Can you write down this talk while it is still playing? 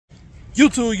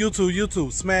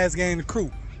YouTube, Smash Gang the Crew.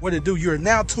 What it do? You're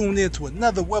now tuned in to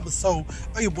another webisode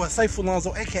of your boy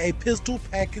Sayfoollonzo, aka Pistol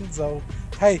Packing Zo.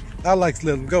 Hey, I like to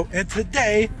let them go. And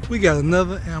today we got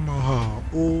another ammo haul.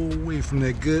 Oh, we from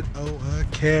that good old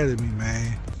Academy,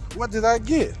 man. What did I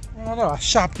get? I don't know. I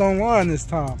shopped online this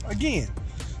time again.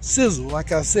 Sizzle,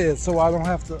 like I said, so I don't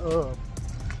have to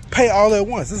pay all at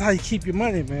once. This is how you keep your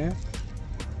money, man.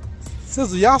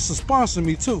 Sizzle, y'all should sponsor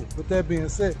me too. With that being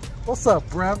said, what's up,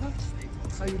 brother?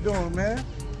 How you doing, man?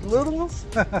 Little ones?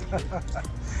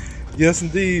 Yes,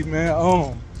 indeed,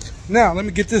 man. Now, let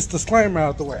me get this disclaimer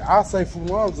out the way. I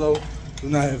Sayfoollonzo do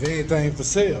not have anything for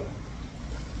sale.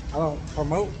 I don't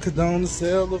promote, condone the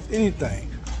sale of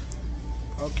anything.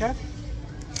 Okay?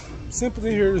 Simply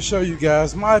here to show you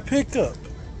guys my pickup.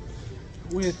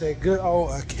 We at that good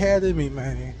old Academy,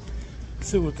 man.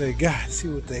 See what they got. See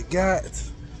what they got.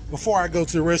 Before I go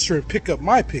to the restaurant and pick up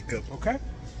my pickup, okay?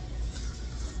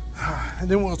 And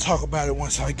then we'll talk about it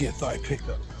once I get the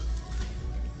pickup.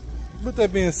 With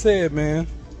that being said, man,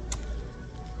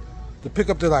 the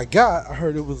pickup that I got, I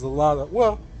heard it was a lot of,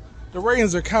 well, the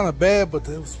ratings are kind of bad, but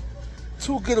it was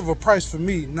too good of a price for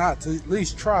me not to at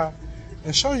least try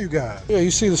and show you guys. Yeah, you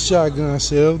see the shotgun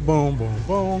shells. Boom, boom,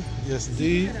 boom. Yes,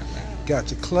 indeed. Got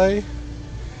your clay.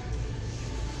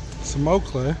 Some more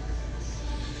clay.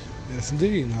 Yes,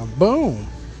 indeed. Now, boom.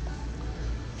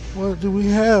 What do we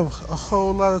have? A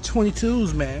whole lot of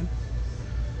 22s, man.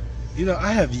 You know,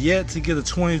 I have yet to get a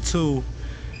 22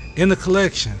 in the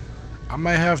collection. I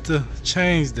might have to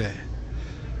change that.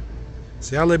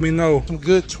 So y'all let me know some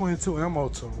good 22 ammo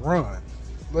to run.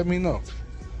 Let me know.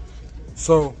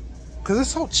 So, cause it's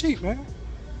so cheap, man.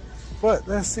 But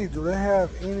let's see, do they have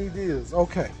any deals?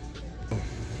 Okay.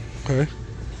 Okay.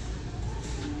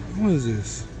 What is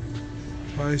this?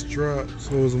 Price drop.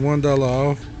 So it's $1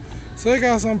 off. So they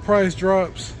got some price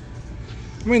drops.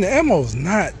 I mean, the ammo's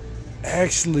not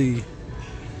actually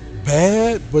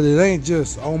bad, but it ain't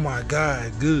just, oh my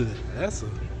God, good. That's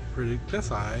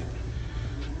alright.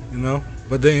 You know?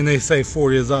 But then they say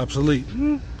 40 is obsolete.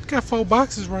 Got 4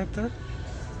 boxes right there.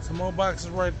 Some more boxes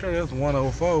right there. That's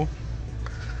 104.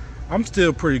 I'm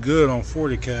still pretty good on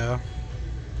 40 cal.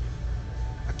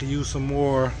 I could use some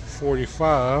more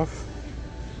 45.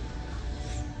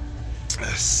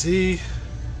 Let's see.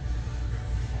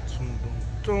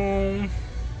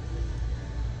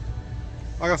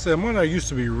 Like I said, mine used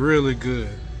to be really good.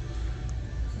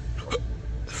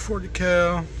 40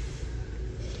 cal.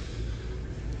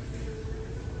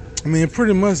 I mean, it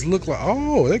pretty much looked like,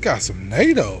 oh, they got some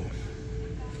NATO.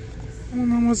 I don't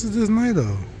know how much is this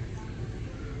NATO.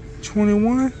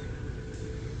 21?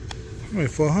 I mean,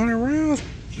 for 100 rounds?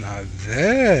 Now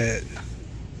that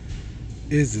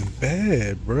isn't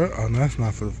bad, bro. Oh, no, that's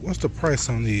not for the, what's the price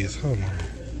on these? Hold on.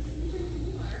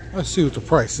 Let's see what the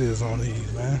price is on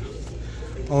these, man.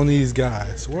 On these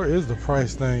guys. Where is the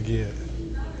price thing at?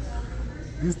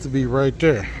 Used to be right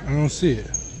there. I don't see it.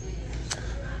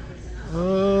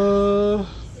 The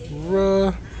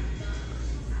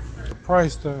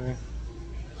price thing.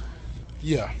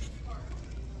 Yeah.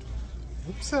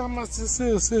 Let's see how much this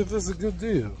is. See if this is a good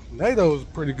deal. NATO is a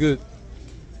pretty good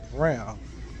round.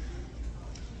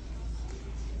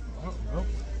 Oh.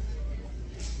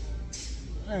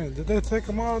 Man, did they take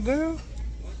them all down?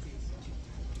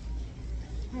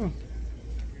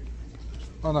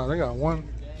 Oh no, they got one.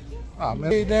 Oh man,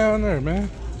 way down there, man.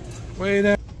 Way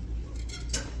down.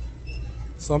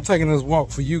 So I'm taking this walk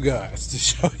for you guys to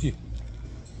show you.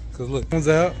 Cause look, turns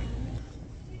out,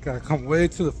 gotta come way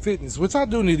to the fitness, which I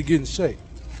do need to get in shape.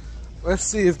 Let's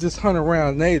see if this 100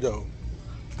 round NATO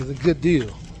is a good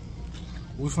deal.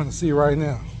 We're finna see right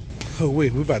now. Oh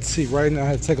wait, we're about to see right now. I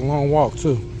had to take a long walk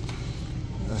too.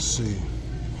 Let's see.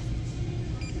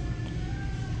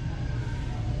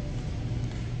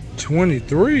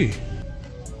 23.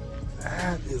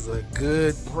 That is a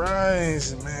good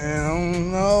price, man. I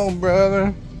don't know,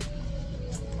 brother.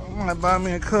 I might buy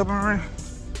me a couple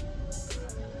rounds.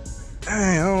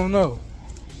 Dang, I don't know.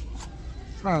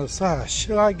 Trying to decide,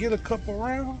 should I get a couple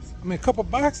rounds? I mean, a couple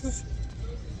boxes?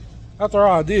 After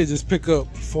all I did, just pick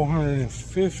up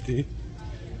 450.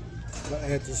 But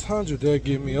at this 100, they'll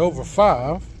give me over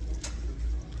 5.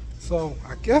 So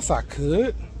I guess I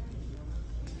could.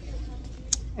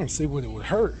 Let's see what it would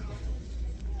hurt.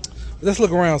 Let's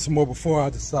look around some more before I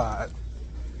decide.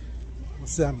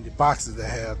 Let's see how many boxes they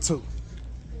have too.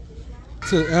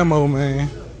 To the ammo, man.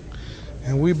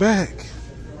 And we back.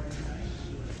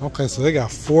 Okay, so they got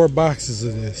 4 boxes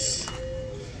of this.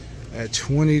 At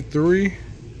 23.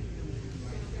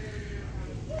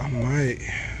 I might.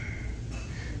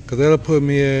 Cause that'll put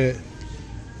me at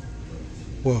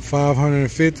what,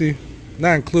 550?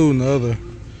 not including the other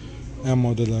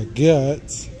ammo that I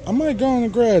got. I might go on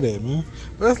and grab that, man.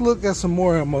 But let's look at some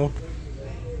more ammo.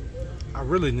 I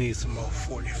really need some more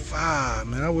 45,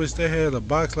 man. I wish they had a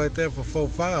box like that for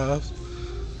 4.5s.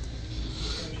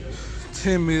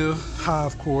 10 mil high,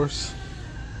 of course.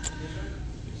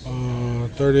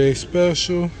 38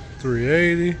 special,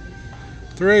 380.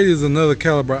 380 is another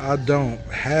caliber I don't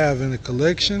have in the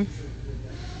collection.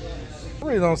 I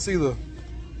really don't see the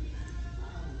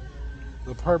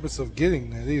purpose of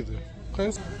getting that either.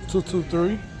 Okay,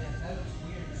 223,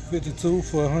 52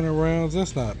 for 100 rounds.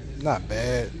 That's not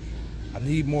bad. I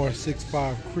need more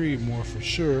 6.5 Creedmoor for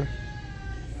sure.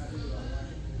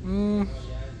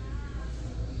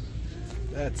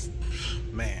 That's,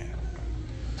 man,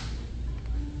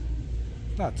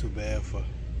 not too bad for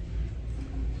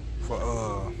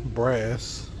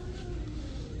brass.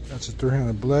 Got your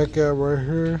 300 blackout right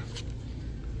here.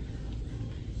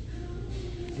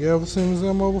 You ever seen this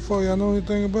ammo before? Y'all know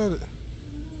anything about it?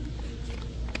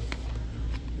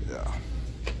 Yeah.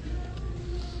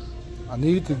 I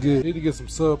need to get some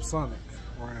subsonic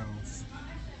rounds.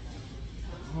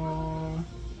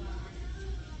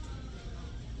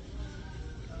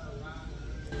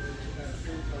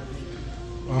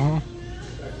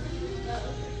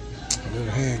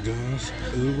 Little handguns.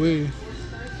 Ooh wee.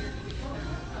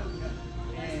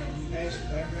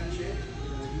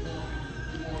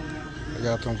 I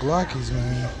got them Glockies,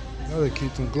 man. Now they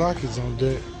keep them Glockies on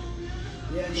deck.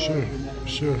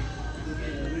 Sure.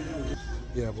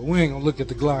 Yeah, but we ain't gonna look at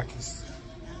the Glockies.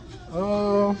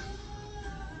 I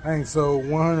ain't sold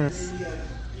 100.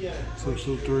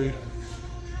 623.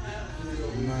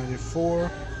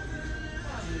 94.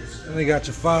 And they got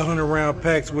your 500 round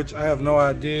packs, which I have no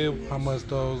idea how much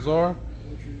those are.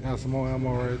 Got some more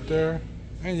ammo right there.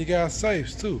 And you got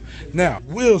safes too. Now,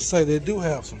 will say they do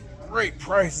have some great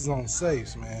prices on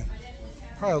safes, man.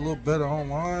 Probably a little better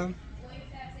online.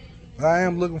 But I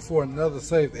am looking for another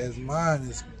safe as mine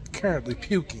is currently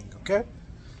puking, okay?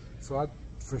 So I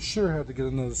for sure have to get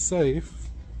another safe.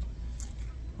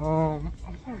 I'm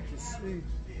going to see.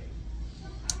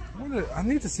 I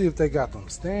need to see if they got them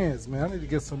stands, man. I need to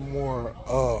get some more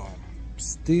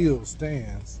steel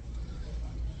stands.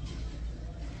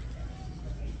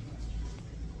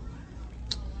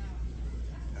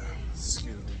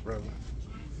 Excuse me, brother.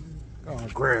 Go on,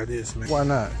 grab this, man. Why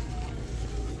not?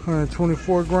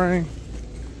 124 grain.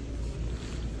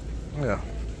 Yeah.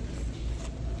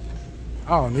 I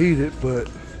don't need it, but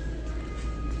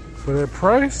for that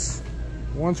price,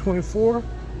 124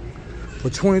 for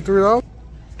 $23.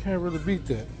 Can't really beat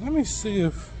that. Let me see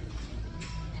if,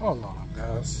 hold on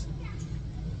guys.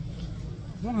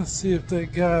 I want to see if they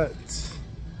got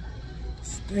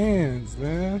stands,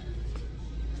 man.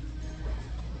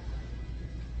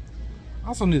 I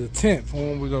also need a tent for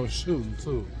when we go shooting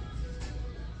too.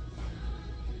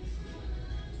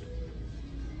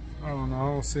 I don't know, I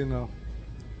don't see no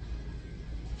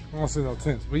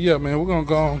tents. But yeah, man, we're gonna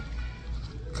go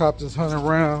cop this 100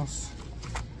 rounds.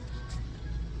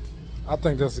 I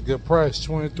think that's a good price,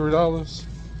 $23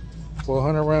 for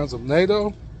 100 rounds of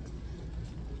NATO.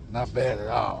 Not bad at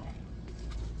all.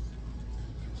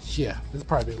 Yeah, this is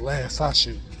probably the last I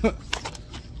shoot. I ain't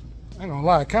gonna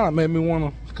lie, it kind of made me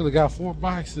wanna, could have got 4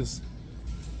 boxes.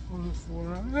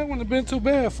 That wouldn't have been too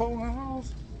bad,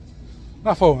 $400.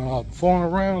 Not $400, 400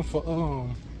 rounds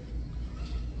for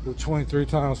 23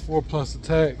 times 4 plus the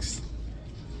tax.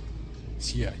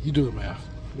 So yeah, you do the math.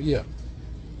 But yeah.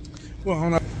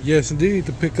 Well, yes, indeed,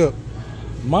 to pick up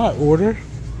my order.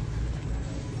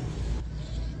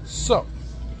 So,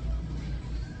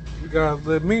 you guys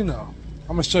let me know.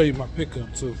 I'm gonna show you my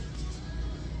pickup too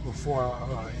before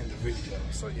I end the video.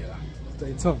 So yeah,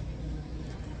 stay tuned.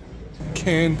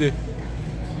 Candy.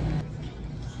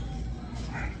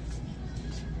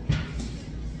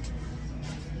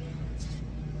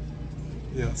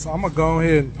 Yeah, so I'm gonna go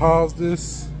ahead and pause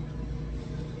this.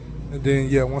 And then,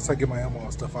 yeah, once I get my ammo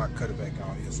and stuff, I'll cut it back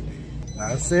on. Yes, indeed. Now,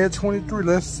 I said 23.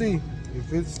 Let's see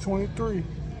if it's 23.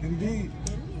 Indeed.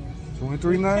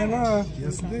 $23.99.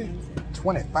 Yes, indeed.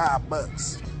 25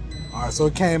 bucks. All right, so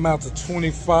it came out to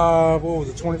 25. What was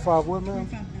it? 25 what, man?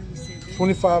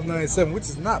 $25.97, which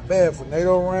is not bad for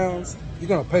NATO rounds. You're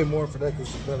going to pay more for that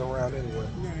because it's a better round anyway.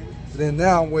 Right. But then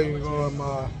now I'm waiting on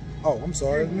my... Oh, I'm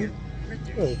sorry.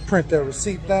 Print that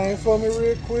receipt thing for me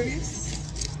real quick.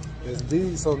 Yes,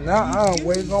 indeed. So now I'm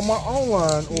waiting on my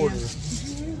online order.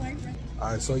 All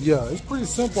right, so yeah, it's pretty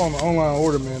simple on the online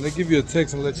order, man. They give you a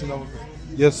text and let you know.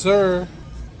 Yes, sir.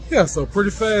 Yeah, so pretty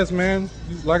fast, man.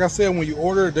 Like I said, when you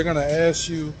order, they're gonna ask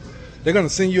you, they're gonna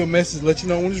send you a message, let you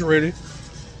know when it's ready.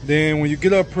 Then when you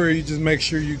get up here, you just make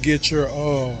sure you get your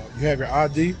you have your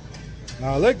ID and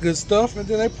all that good stuff, and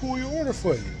then they pull your order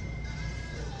for you.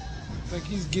 I think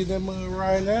he's getting that money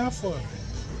right now for me.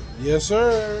 Yes,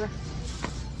 sir.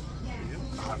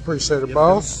 I appreciate it,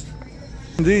 boss.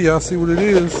 Indeed, y'all see what it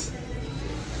is.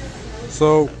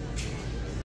 So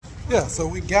yeah, so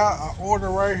we got our order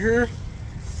right here.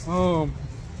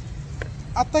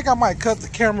 I think I might cut the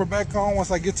camera back on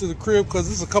once I get to the crib, because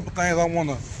there's a couple things I want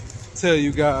to tell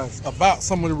you guys about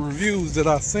some of the reviews that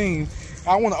I've seen.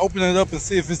 I want to open it up and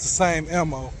see if it's the same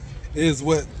ammo is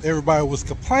what everybody was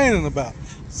complaining about.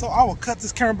 So I will cut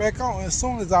this camera back on as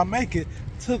soon as I make it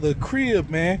to the crib,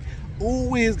 man.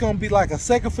 Ooh, it's gonna be like a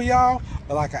second for y'all,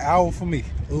 but like an hour for me.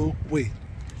 Ooh wee.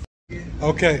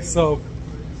 Okay, so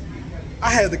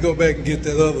I had to go back and get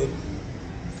the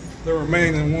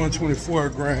remaining 124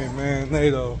 grain, man,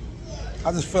 NATO.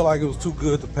 I just felt like it was too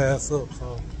good to pass up,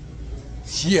 so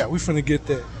yeah, we finna get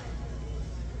that.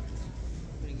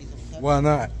 Why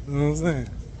not? You know what I'm saying?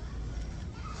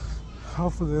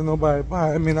 Hopefully nobody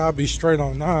buy it. I mean, I'll be straight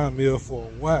on 9mm for a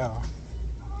while.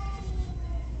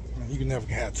 You can never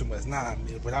have too much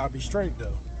 9mm, but I'll be straight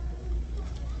though.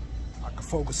 I can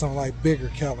focus on like bigger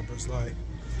calibers. Like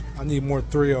I need more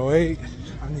 308.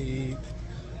 I need.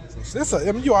 So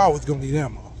I mean, you're always gonna need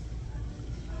ammo.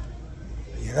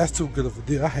 Yeah, that's too good of a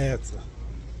deal. I had to.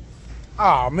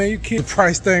 Oh man, you keep the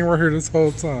price thing right here this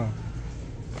whole time.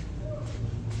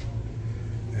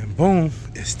 And boom,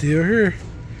 it's still here.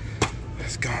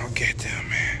 Let's go and get them,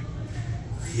 man.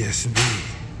 Yes indeed.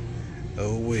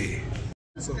 Oh wait.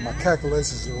 So my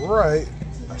calculations are right.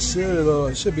 I should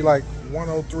it should be like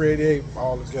 103.88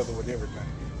 all together with everything.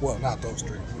 Well, not those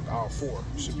three, with all four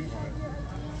should be right.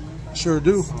 Sure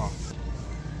do.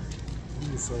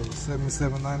 So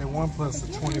 77.91 plus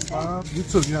the 25. You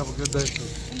too. You have a good day too.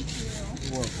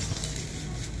 You're welcome.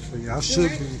 So yeah, I should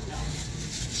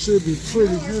be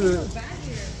pretty good.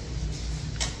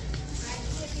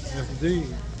 Yes, indeed.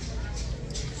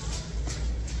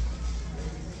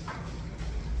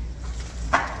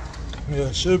 Yeah,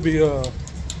 it should be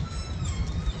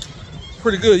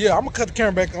pretty good. Yeah, I'm gonna cut the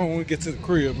camera back on when we get to the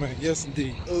crib, man. Yes,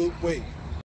 indeed. Oh wait.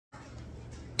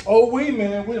 Oh wait,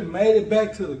 man. We made it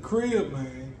back to the crib,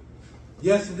 man.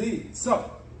 Yes, indeed.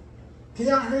 So, can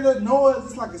y'all hear that noise?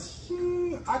 It's like a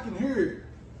shing. I can hear it.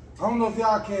 I don't know if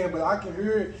y'all can, but I can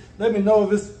hear it. Let me know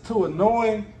if it's too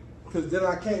annoying, because then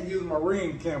I can't use my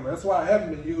Ring camera. That's why I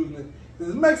haven't been using it.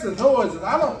 Because it makes a noise and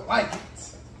I don't like it.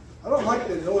 I don't like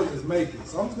that noise it's making.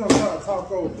 So I'm just gonna try to talk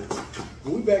over it.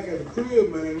 But we back at the crib,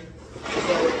 man. So,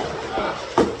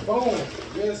 boom.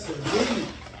 Yes, indeed.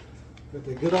 Got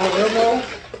the good old ammo.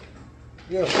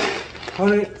 Yeah.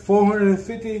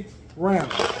 450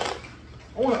 rounds.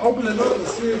 I want to open it up and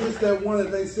see if it's that one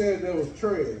that they said that was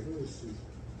trash. Let me see.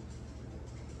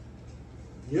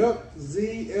 Yep,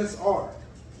 ZSR.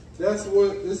 That's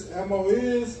what this ammo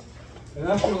is, and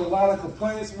that's what a lot of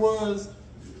complaints was.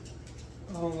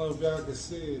 I don't know if y'all can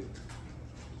see it.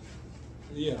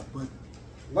 Yeah, but a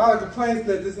lot of complaints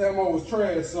that this ammo was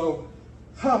trash, so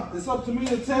it's up to me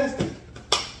to test it.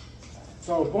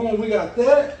 So boom, we got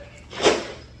that.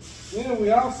 Then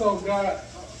we also got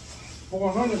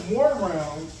 400 more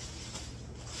rounds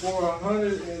for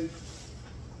 $103.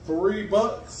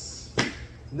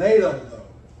 NATO though.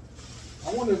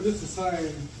 I wonder if this is the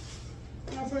same.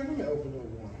 Matter of fact, let me open up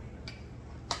one.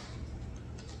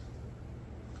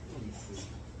 Let me see.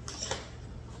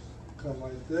 Come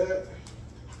like that.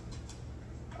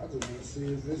 I just want to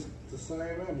see if it's the same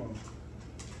ammo.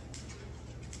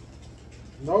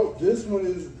 Nope, this one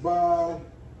is by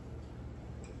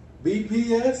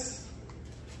BPS.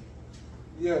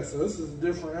 Yeah, so this is a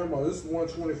different ammo. This is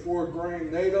 124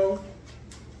 grain NATO,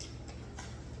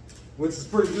 which is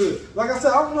pretty good. Like I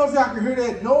said, I don't know if y'all can hear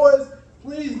that noise.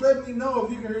 Please let me know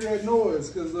if you can hear that noise,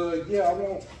 because yeah, I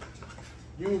won't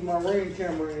use my Ring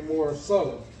camera anymore.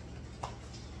 So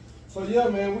yeah,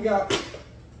 man, we got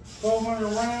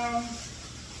 400 rounds,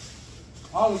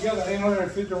 altogether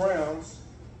 850 rounds.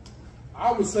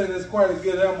 I would say that's quite a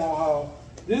good ammo haul.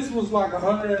 This was like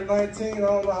 119. I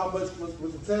don't know how much was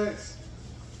with the tax,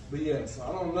 but yeah, so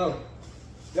I don't know.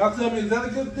 Y'all tell me, is that a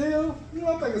good deal? You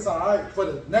know, I think it's all right for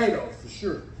the NATO for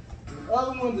sure. The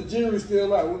other one, the jury's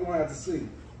still out. We're gonna have to see.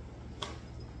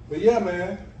 But yeah,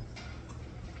 man,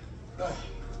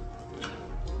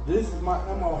 this is my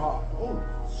ammo haul. Oh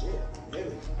shit,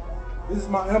 heavy. This is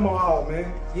my ammo haul,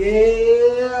 man.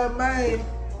 Yeah, man.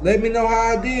 Let me know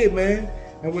how I did, man.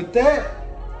 And with that,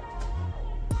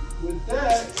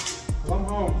 I'm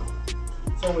home.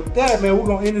 So with that, man, we're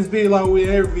gonna end this video like we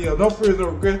end every video. No fears, no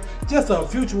regrets. Just a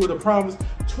future with a promise.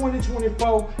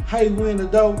 2024, hey, we in the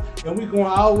dope, and we going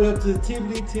all the way up to the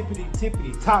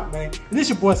tippity top, man. And this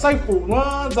your boy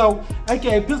Sayfoollonzo,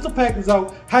 aka Pistol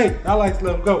Packinzo. Hey, I like to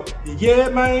let him go. Yeah,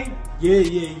 man.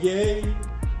 Yeah.